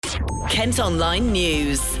Kent Online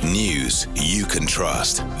News. News you can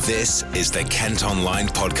trust. This is the Kent Online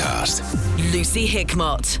Podcast. Lucy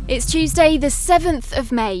Hickmott. It's Tuesday the 7th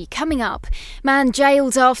of May. Coming up, man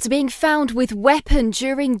jailed after being found with weapon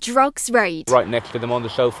during drugs raid. Right next to them on the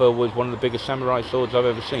sofa was one of the biggest samurai swords I've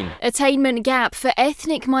ever seen. Attainment gap for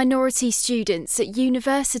ethnic minority students at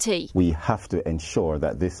university. We have to ensure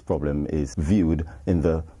that this problem is viewed in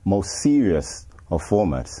the most serious of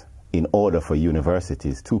formats in order for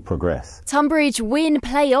universities to progress. Tunbridge win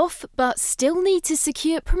playoff, but still need to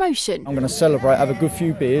secure promotion. I'm going to celebrate, have a good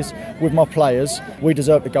few beers with my players. We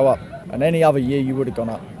deserve to go up. And any other year you would have gone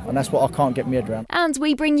up. And that's what I can't get my head around. And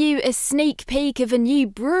we bring you a sneak peek of a new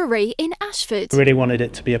brewery in Ashford. We really wanted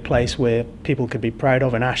it to be a place where people could be proud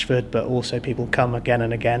of in Ashford, but also people come again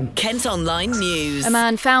and again. Kent Online News. A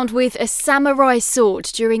man found with a samurai sword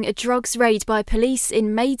during a drugs raid by police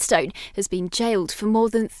in Maidstone has been jailed for more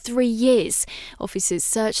than 3 years. Officers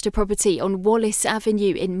searched a property on Wallis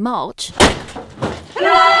Avenue in March.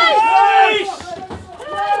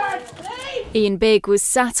 Ian Bigg was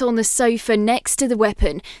sat on the sofa next to the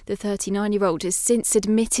weapon. The 39-year-old has since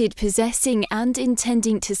admitted possessing and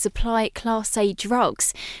intending to supply Class A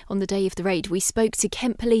drugs. On the day of the raid, we spoke to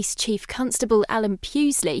Kent Police Chief Constable Alan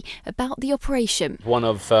Pewsley about the operation. One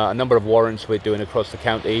of a number of warrants we're doing across the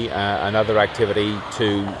county, another activity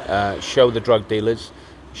to show the drug dealers,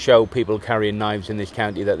 show people carrying knives in this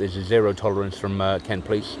county that there's a zero tolerance from Kent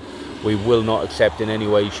Police. We will not accept in any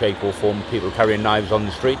way, shape or form people carrying knives on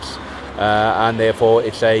the streets. And therefore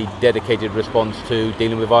it's a dedicated response to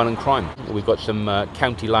dealing with violent crime. We've got some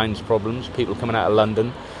county lines problems, people coming out of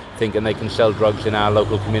London thinking they can sell drugs in our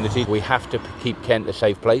local community. We have to keep Kent a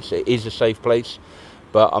safe place. It is a safe place,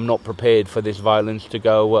 but I'm not prepared for this violence to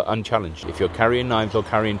go unchallenged. If you're carrying knives or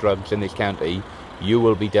carrying drugs in this county, you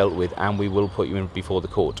will be dealt with and we will put you in before the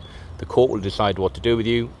court. The court will decide what to do with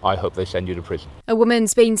you. I hope they send you to prison. A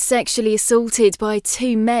woman's been sexually assaulted by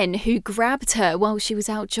 2 men who grabbed her while she was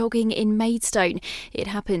out jogging in Maidstone. It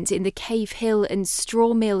happened in the Cave Hill and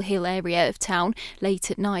Strawmill Hill area of town late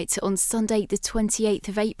at night on Sunday the 28th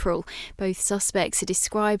of April. Both suspects are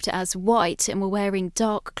described as white and were wearing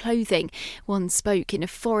dark clothing. One spoke in a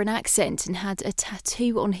foreign accent and had a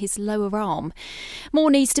tattoo on his lower arm. More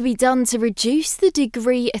needs to be done to reduce the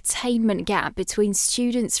degree attainment gap between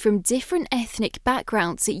students from different ethnic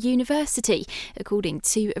backgrounds at university, according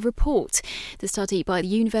to a report. The study by the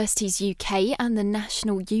Universities UK and the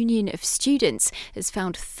National Union of Students has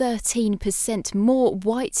found 13% more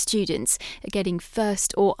white students are getting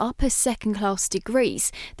first or upper second class degrees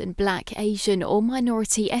than black, Asian or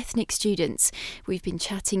minority ethnic students. We've been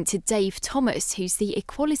chatting to Dave Thomas, who's the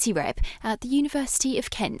equality rep at the University of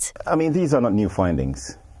Kent. I mean, these are not new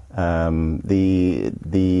findings. The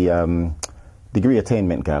degree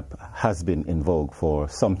attainment gap has been in vogue for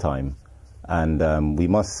some time, and we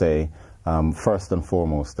must say, first and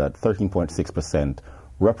foremost, that 13.6%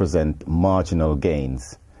 represent marginal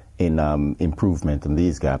gains in improvement in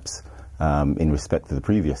these gaps in respect to the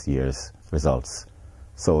previous year's results.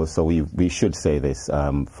 So we should say this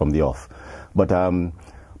from the off. But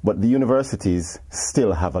the universities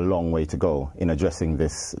still have a long way to go in addressing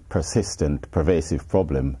this persistent, pervasive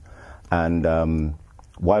problem, and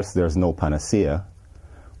whilst there's no panacea,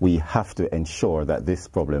 we have to ensure that this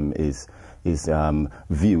problem is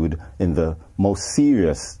viewed in the most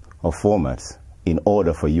serious of formats in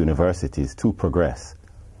order for universities to progress.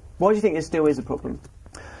 Why do you think this still is a problem?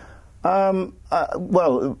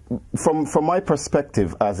 Well, from my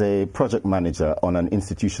perspective as a project manager on an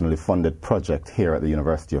institutionally funded project here at the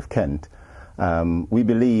University of Kent, we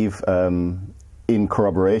believe in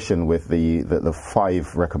corroboration with the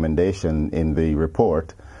 5 recommendation in the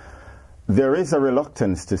report, there is a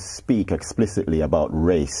reluctance to speak explicitly about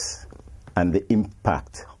race and the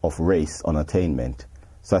impact of race on attainment.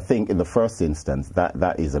 So I think in the first instance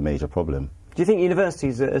that is a major problem. Do you think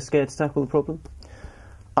universities are scared to tackle the problem?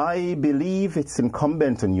 I believe it's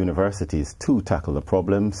incumbent on universities to tackle the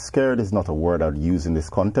problem. Scared is not a word I'd use in this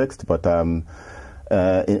context, but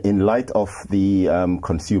in light of the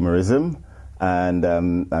consumerism and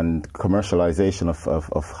commercialization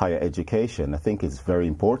of higher education, I think it's very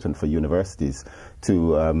important for universities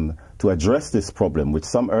to address this problem with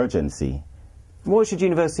some urgency. What should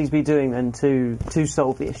universities be doing then to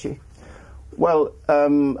solve the issue? Well,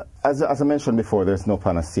 as I mentioned before, there's no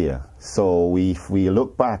panacea. So if we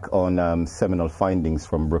look back on seminal findings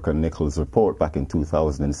from Brooke and Nichols' report back in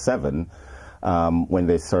 2007, when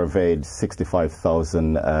they surveyed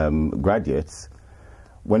 65,000 graduates,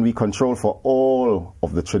 when we control for all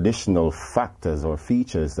of the traditional factors or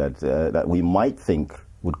features that we might think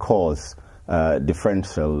would cause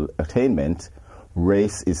differential attainment,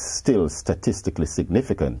 race is still statistically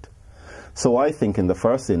significant. So I think in the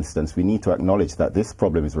first instance we need to acknowledge that this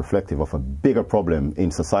problem is reflective of a bigger problem in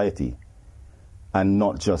society and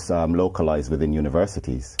not just localised within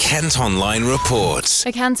universities. Kent Online reports.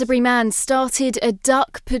 A Canterbury man started a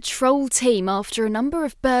duck patrol team after a number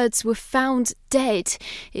of birds were found dead.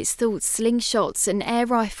 It's thought slingshots and air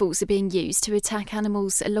rifles are being used to attack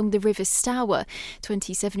animals along the River Stour.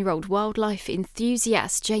 27-year-old wildlife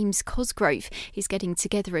enthusiast James Cosgrove is getting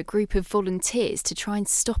together a group of volunteers to try and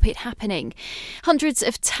stop it happening. Hundreds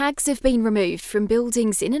of tags have been removed from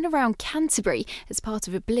buildings in and around Canterbury as part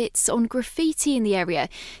of a blitz on graffiti in the area.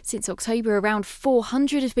 Since October, around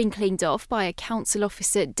 400 have been cleaned off by a council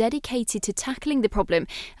officer dedicated to tackling the problem,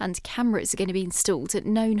 and cameras are going to be installed at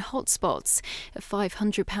known hotspots. A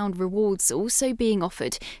 £500 reward's also being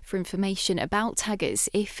offered for information about taggers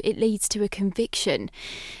if it leads to a conviction.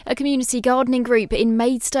 A community gardening group in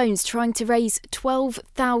Maidstone's trying to raise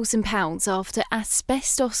 £12,000 after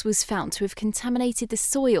asbestos was found to have contaminated the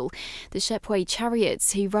soil. The Shepway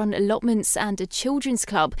Chariots, who run allotments and a children's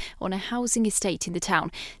club on a housing estate in the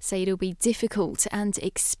town, say it'll be difficult and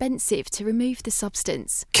expensive to remove the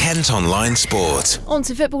substance. Kent Online Sport. On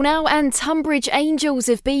to football now, and Tunbridge Angels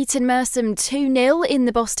have beaten Merstham 2-0 in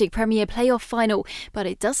the Bostik Premier playoff final, but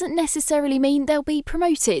it doesn't necessarily mean they'll be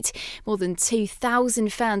promoted. More than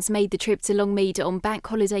 2,000 fans made the trip to Longmead on Bank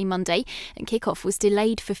Holiday Monday, and kick-off was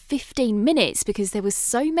delayed for 15 minutes because there were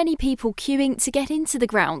so many people queuing to get into the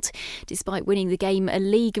ground. Despite winning the game, a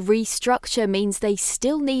league restructure means they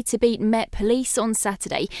still need to beat Met Police on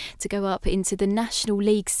Saturday to go up into the National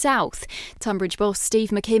League South. Tunbridge boss Steve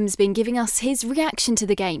McKim's been giving us his reaction to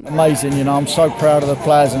the game. Amazing, I'm so proud of the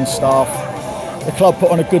players and staff. The club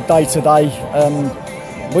put on a good day today.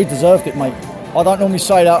 We deserved it, mate. I don't normally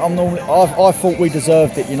say that. I thought we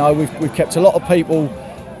deserved it. We've kept a lot of people.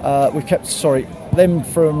 We've kept them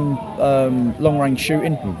from long range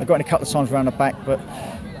shooting. They've got in a couple of times around the back, but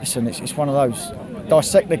listen, it's one of those.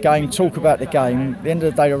 Dissect the game, talk about the game. At the end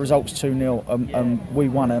of the day, the result's 2-0 and we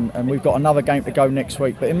won, and we've got another game to go next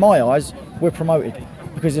week. But in my eyes, we're promoted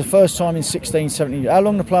because it's the first time in 16, 17 years, how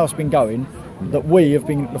long the playoffs been going, that we have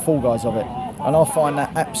been the fall guys of it. And I find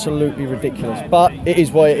that absolutely ridiculous. But it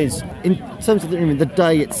is what it is. In terms of the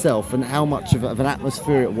day itself and how much of an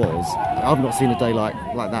atmosphere it was, I've not seen a day like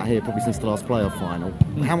that here probably since the last playoff final.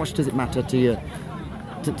 How much does it matter to you,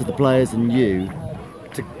 to the players and you,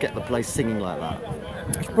 to get the place singing like that?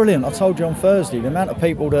 It's brilliant. I told you on Thursday, the amount of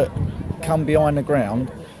people that come behind the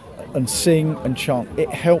ground and sing and chant, it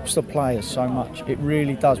helps the players so much. It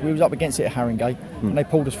really does. We was up against it at Haringey and they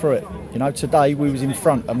pulled us through it. Today we was in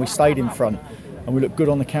front and we stayed in front and we looked good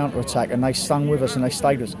on the counter-attack and they sung with us and they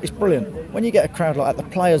stayed with us. It's brilliant. When you get a crowd like that, the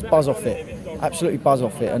players buzz off it, absolutely buzz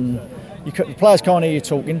off it, and the players can't hear you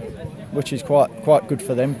talking, which is quite good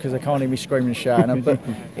for them because they can't hear me screaming and shouting. But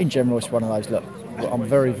in general, it's one of those, look, I'm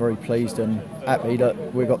very, very pleased and happy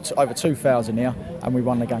that we got over 2,000 here and we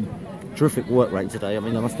won the game. Terrific work rate today.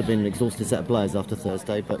 There must have been an exhausted set of players after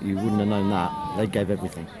Thursday, but you wouldn't have known that. They gave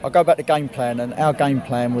everything. I go back to game plan, and our game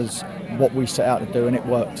plan was what we set out to do, and it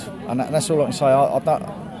worked. And that's all I can say. I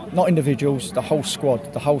don't, not individuals, the whole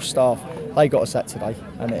squad, the whole staff, they got us that today,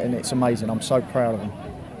 and it's amazing. I'm so proud of them.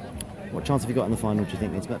 What chance have you got in the final, do you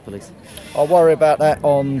think, against Met Police? I'll worry about that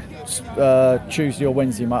on Tuesday or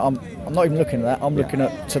Wednesday, mate. I'm not even looking at that. I'm looking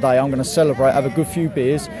at today. I'm going to celebrate, have a good few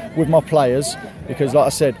beers with my players, because, like I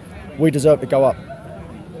said, we deserve to go up.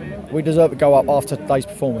 We deserve to go up after today's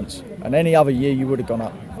performance. And any other year you would have gone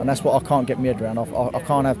up. And that's what I can't get my head around. I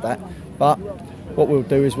can't have that. But what we'll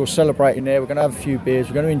do is we'll celebrate in there. We're going to have a few beers.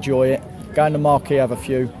 We're going to enjoy it. Go in the marquee, have a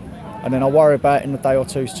few. And then I'll worry about it in a day or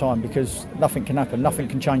two's time, because nothing can happen, nothing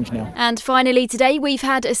can change now. And finally today, we've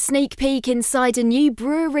had a sneak peek inside a new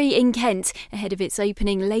brewery in Kent ahead of its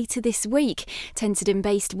opening later this week.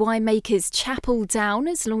 Tenterden-based winemakers Chapel Down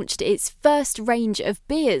has launched its first range of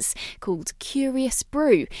beers called Curious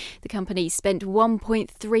Brew. The company spent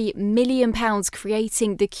 £1.3 million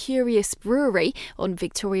creating the Curious Brewery on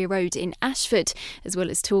Victoria Road in Ashford. As well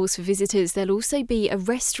as tours for visitors, there'll also be a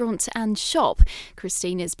restaurant and shop.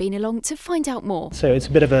 Christina's been along to find out more. So it's a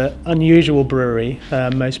bit of an unusual brewery.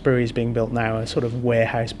 Most breweries being built now are sort of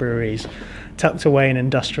warehouse breweries tucked away in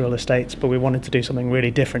industrial estates, but we wanted to do something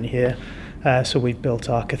really different here. So we've built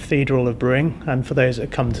our Cathedral of Brewing, and for those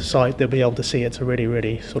that come to site, they'll be able to see it's a really,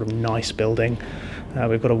 really sort of nice building.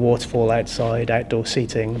 We've got a waterfall outside, outdoor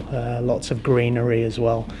seating, lots of greenery as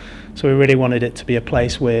well. So we really wanted it to be a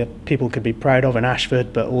place where people could be proud of in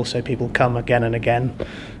Ashford, but also people come again and again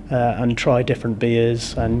and try different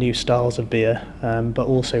beers and new styles of beer, but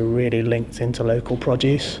also really linked into local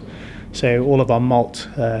produce. So all of our malt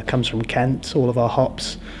comes from Kent, all of our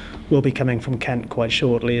hops will be coming from Kent quite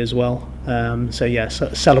shortly as well.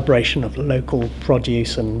 Celebration of local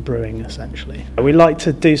produce and brewing, essentially. We like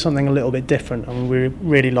to do something a little bit different, and we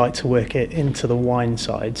really like to work it into the wine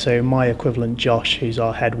side. So my equivalent, Josh, who's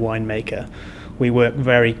our head winemaker, we work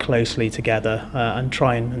very closely together and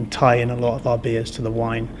try and tie in a lot of our beers to the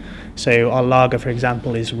wine. So our lager, for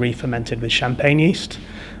example, is re-fermented with champagne yeast,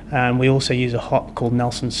 and we also use a hop called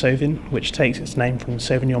Nelson Sauvin, which takes its name from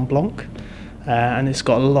Sauvignon Blanc. And it's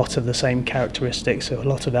got a lot of the same characteristics, so a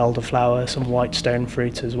lot of elderflower, some white stone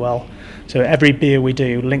fruit as well. So every beer we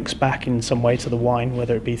do links back in some way to the wine,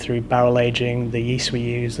 whether it be through barrel aging, the yeast we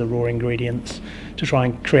use, the raw ingredients, to try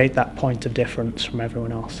and create that point of difference from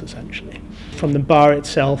everyone else, essentially. From the bar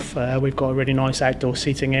itself, we've got a really nice outdoor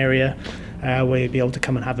seating area where you'll be able to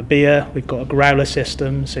come and have a beer. We've got a growler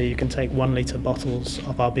system, so you can take 1 litre bottles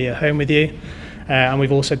of our beer home with you. And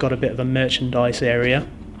we've also got a bit of a merchandise area.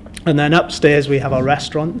 And then upstairs we have our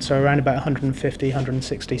restaurant, so around about 150,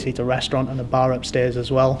 160 seater restaurant, and a bar upstairs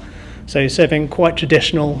as well. So serving quite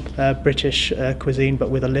traditional British cuisine,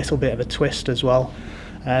 but with a little bit of a twist as well.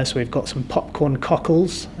 So we've got some popcorn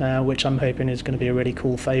cockles, which I'm hoping is going to be a really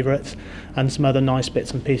cool favourite, and some other nice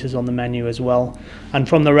bits and pieces on the menu as well. And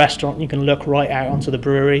from the restaurant you can look right out onto the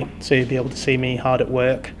brewery, so you'll be able to see me hard at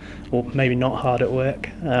work, or maybe not hard at work.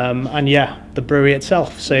 The brewery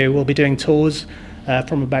itself. So we'll be doing tours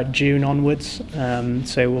from about June onwards,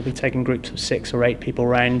 so we'll be taking groups of 6 or 8 people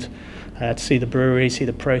round to see the brewery, see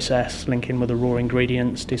the process, link in with the raw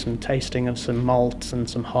ingredients, do some tasting of some malts and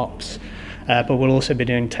some hops, but we'll also be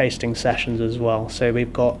doing tasting sessions as well. So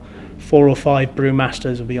we've got 4 or 5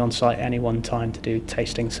 brewmasters will be on site any one time to do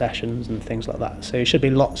tasting sessions and things like that. So it should be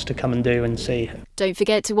lots to come and do and see. Don't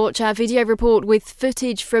forget to watch our video report with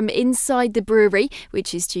footage from inside the brewery,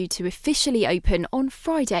 which is due to officially open on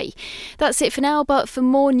Friday. That's it for now, but for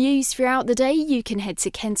more news throughout the day, you can head to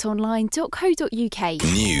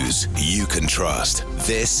kentonline.co.uk. News you can trust.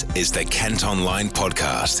 This is the Kent Online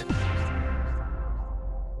Podcast.